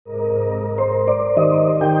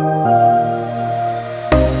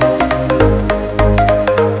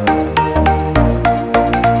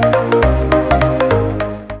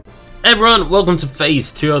everyone, welcome to Phase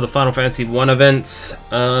 2 of the Final Fantasy 1 event.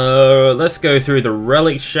 Let's go through the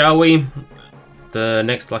Relic, shall we? The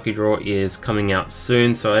next lucky draw is coming out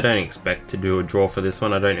soon, so I don't expect to do a draw for this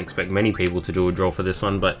one. I don't expect many people to do a draw for this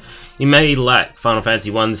one, but you may lack Final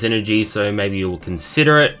Fantasy 1 synergy, so maybe you'll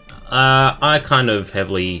consider it. I kind of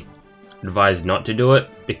heavily advise not to do it,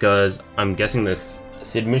 because I'm guessing this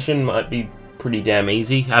Sid mission might be pretty damn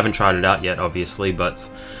easy. I haven't tried it out yet, obviously, but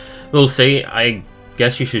we'll see. I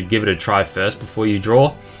guess you should give it a try first before you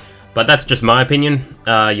draw, but that's just my opinion.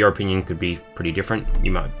 Your opinion could be pretty different. You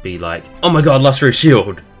might be like, oh my god, Lustrous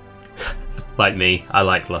Shield! Like me, I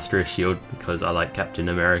like Lustrous Shield because I like Captain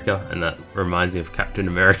America, and that reminds me of Captain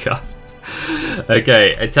America.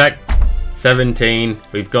 Okay, attack 17.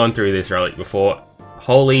 We've gone through this relic before.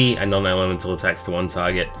 Holy and non-elemental attacks to one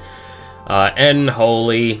target. N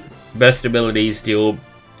holy, best abilities deal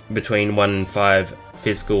between 1 and 5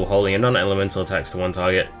 physical, holy, and non-elemental attacks to one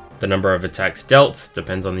target. The number of attacks dealt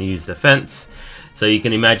depends on the used defense. So you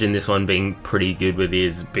can imagine this one being pretty good with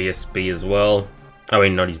his BSB as well. I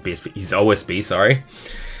mean, not his BSB, his OSB, sorry.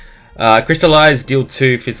 Crystallize, deal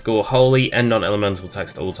 2 physical, holy, and non-elemental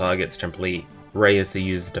attacks to all targets. Temporarily raise the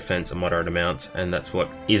user's defense a moderate amount, and that's what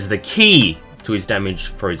is the key to his damage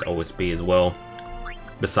for his OSB as well.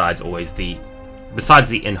 Besides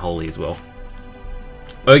the N holy as well.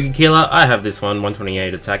 Ogre Killer, I have this one,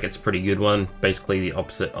 128 attack, it's a pretty good one. Basically the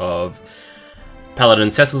opposite of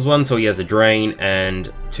Paladin Cecil's one, so he has a drain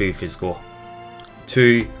and 2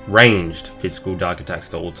 ranged physical dark attacks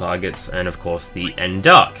to all targets, and of course the N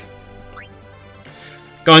Dark.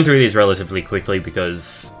 Going through these relatively quickly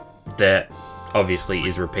because there obviously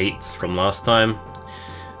is repeats from last time.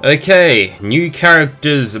 Okay, new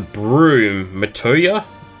characters, Broom, Matoya,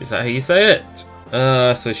 is that how you say it?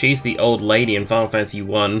 So she's the old lady in Final Fantasy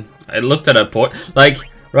 1. I looked at her like,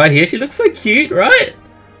 right here, she looks so cute, right?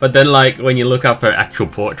 But then, like, when you look up her actual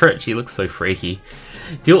portrait, she looks so freaky.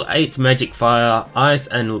 Deal 8 magic fire, ice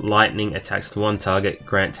and lightning attacks to one target,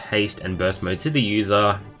 grant haste and burst mode to the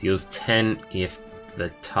user, deals 10 if the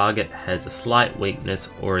target has a slight weakness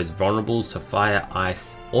or is vulnerable to fire,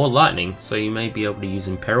 ice, or lightning, so you may be able to use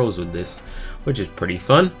imperils with this, which is pretty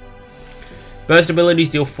fun. Burst abilities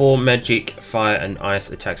deal 4 magic, fire, and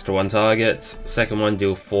ice attacks to one target. Second one,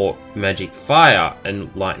 deal 4 magic, fire,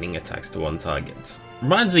 and lightning attacks to one target.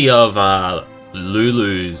 Reminds me of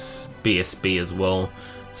Lulu's BSB as well.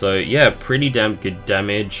 So yeah, pretty damn good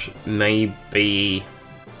damage. Maybe...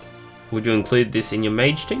 would you include this in your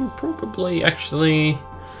mage team? Probably, actually.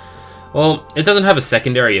 Well, it doesn't have a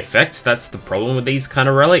secondary effect. That's the problem with these kind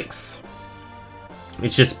of relics.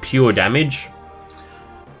 It's just pure damage.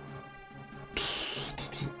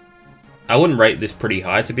 I wouldn't rate this pretty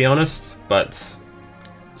high, to be honest, but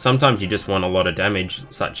sometimes you just want a lot of damage,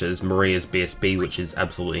 such as Maria's BSB, which is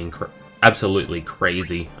absolutely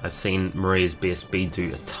crazy. I've seen Maria's BSB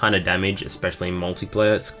do a ton of damage, especially in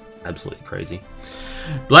multiplayer. It's absolutely crazy.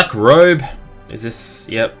 Black Robe. Is this...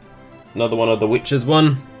 yep. Another one of the Witches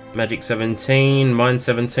one. Magic 17, Mind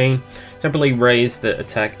 17. Temporarily raise the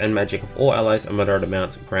attack and magic of all allies a moderate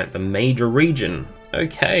amount. Grant the major region.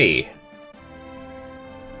 Okay.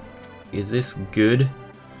 Is this good?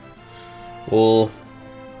 Well,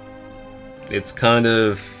 it's kind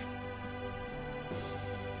of...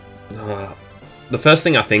 the first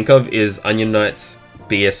thing I think of is Onion Knight's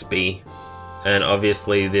BSB. And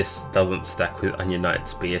obviously this doesn't stack with Onion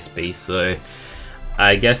Knight's BSB, so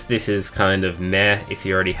I guess this is kind of meh if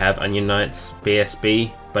you already have Onion Knight's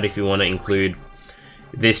BSB. But if you want to include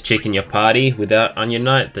this chick in your party without Onion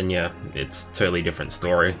Knight, then yeah, it's a totally different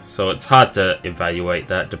story. So it's hard to evaluate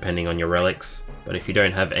that depending on your relics. But if you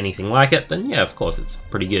don't have anything like it, then yeah, of course it's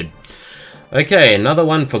pretty good. Okay, another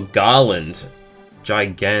one for Garland.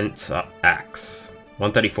 Gigant Axe.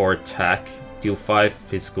 134 attack. Deal 5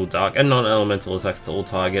 physical dark and non-elemental attacks to all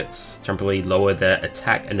targets. Temporarily lower their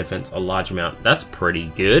attack and defense a large amount. That's pretty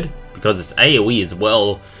good. Because it's AoE as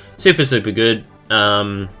well. Super, super good.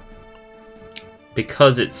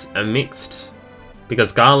 Because it's a mixed...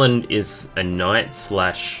 because Garland is a knight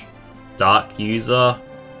slash dark user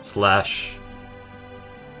slash...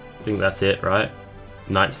 I think that's it, right?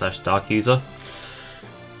 Knight slash dark user.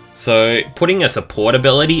 So putting a support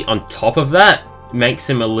ability on top of that makes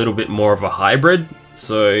him a little bit more of a hybrid.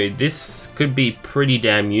 So this could be pretty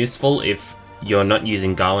damn useful if you're not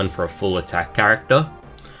using Garland for a full attack character.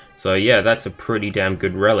 So yeah, that's a pretty damn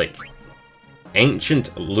good relic.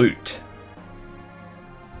 Ancient Loot.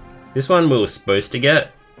 This one we were supposed to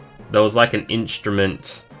get. There was like an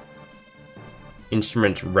instrument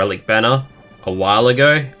relic banner a while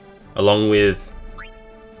ago, along with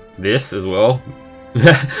this as well.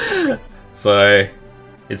 So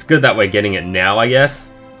it's good that we're getting it now, I guess.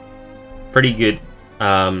 Pretty good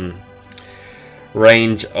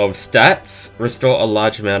range of stats. Restore a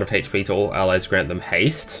large amount of HP to all allies, grant them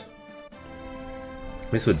haste.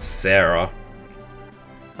 This with Sarah.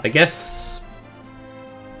 I guess...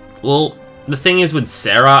 Well, the thing is with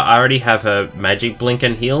Sarah, I already have her magic blink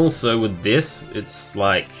and heal, so with this, it's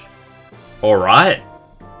like... alright.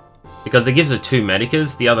 Because it gives her 2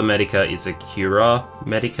 Medicas. The other Medica is a Cura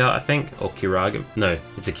Medica, I think. Or Curaga. No,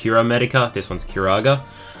 it's a Cura Medica. This one's Curaga.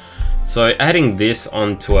 So adding this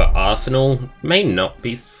onto an arsenal may not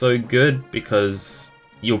be so good because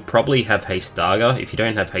you'll probably have Haste Dagger. If you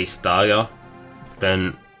don't have Haste Dagger,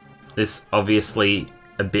 then this obviously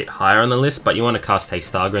a bit higher on the list, but you want to cast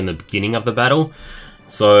Haste Dagger in the beginning of the battle.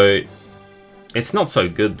 So it's not so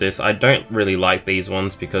good, this. I don't really like these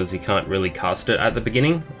ones because you can't really cast it at the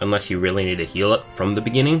beginning unless you really need to heal it from the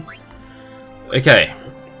beginning. Okay.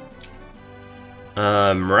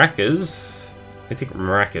 Maracas. I think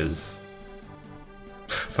Maracas.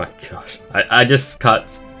 Oh my gosh. I just can't...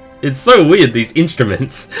 It's so weird, these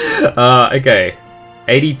instruments. Okay.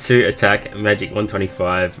 82 attack, magic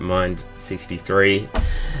 125, mind 63.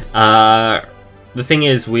 The thing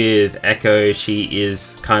is with Echo, she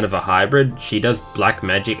is kind of a hybrid. She does black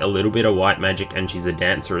magic, a little bit of white magic, and she's a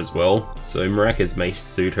dancer as well. So Maracas may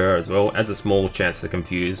suit her as well. Adds a small chance to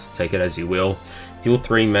confuse, take it as you will. Deal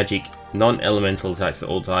 3 magic non-elemental attacks to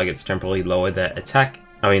all targets, temporarily lower their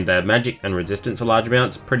their magic and resistance a large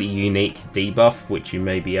amounts. Pretty unique debuff, which you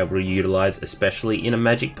may be able to utilize, especially in a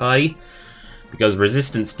magic party. Because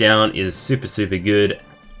resistance down is super good,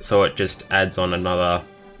 so it just adds on another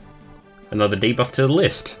debuff to the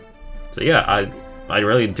list. So yeah, I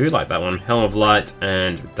really do like that one. Helm of Light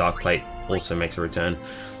and Dark Plate also makes a return.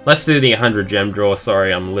 Let's do the 100 gem draw.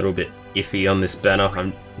 Sorry, I'm a little bit iffy on this banner.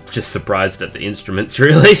 I'm just surprised at the instruments,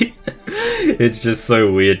 really. It's just so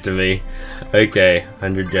weird to me. Okay,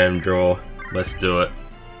 100 gem draw. Let's do it.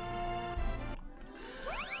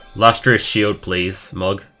 Lustrous shield, please,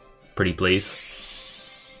 Mog. Pretty please.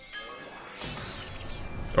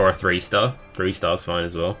 Or a 3-star. 3-star's fine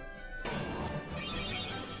as well.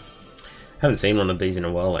 Haven't seen one of these in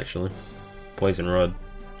a while, actually. Poison Rod.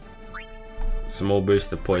 Small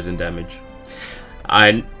boost of poison damage.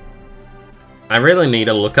 I really need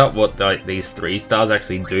to look up what these 3-stars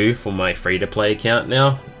actually do for my free-to-play account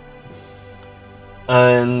now.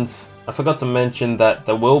 And I forgot to mention that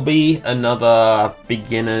there will be another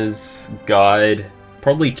beginner's guide,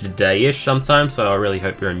 probably today-ish sometime, so I really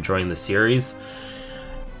hope you're enjoying the series.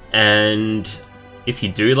 And if you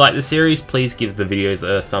do like the series, please give the videos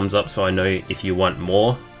a thumbs up so I know if you want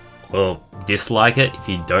more, or dislike it if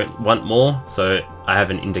you don't want more, so I have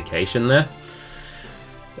an indication there.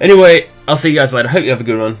 Anyway, I'll see you guys later. Hope you have a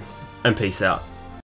good one, and peace out.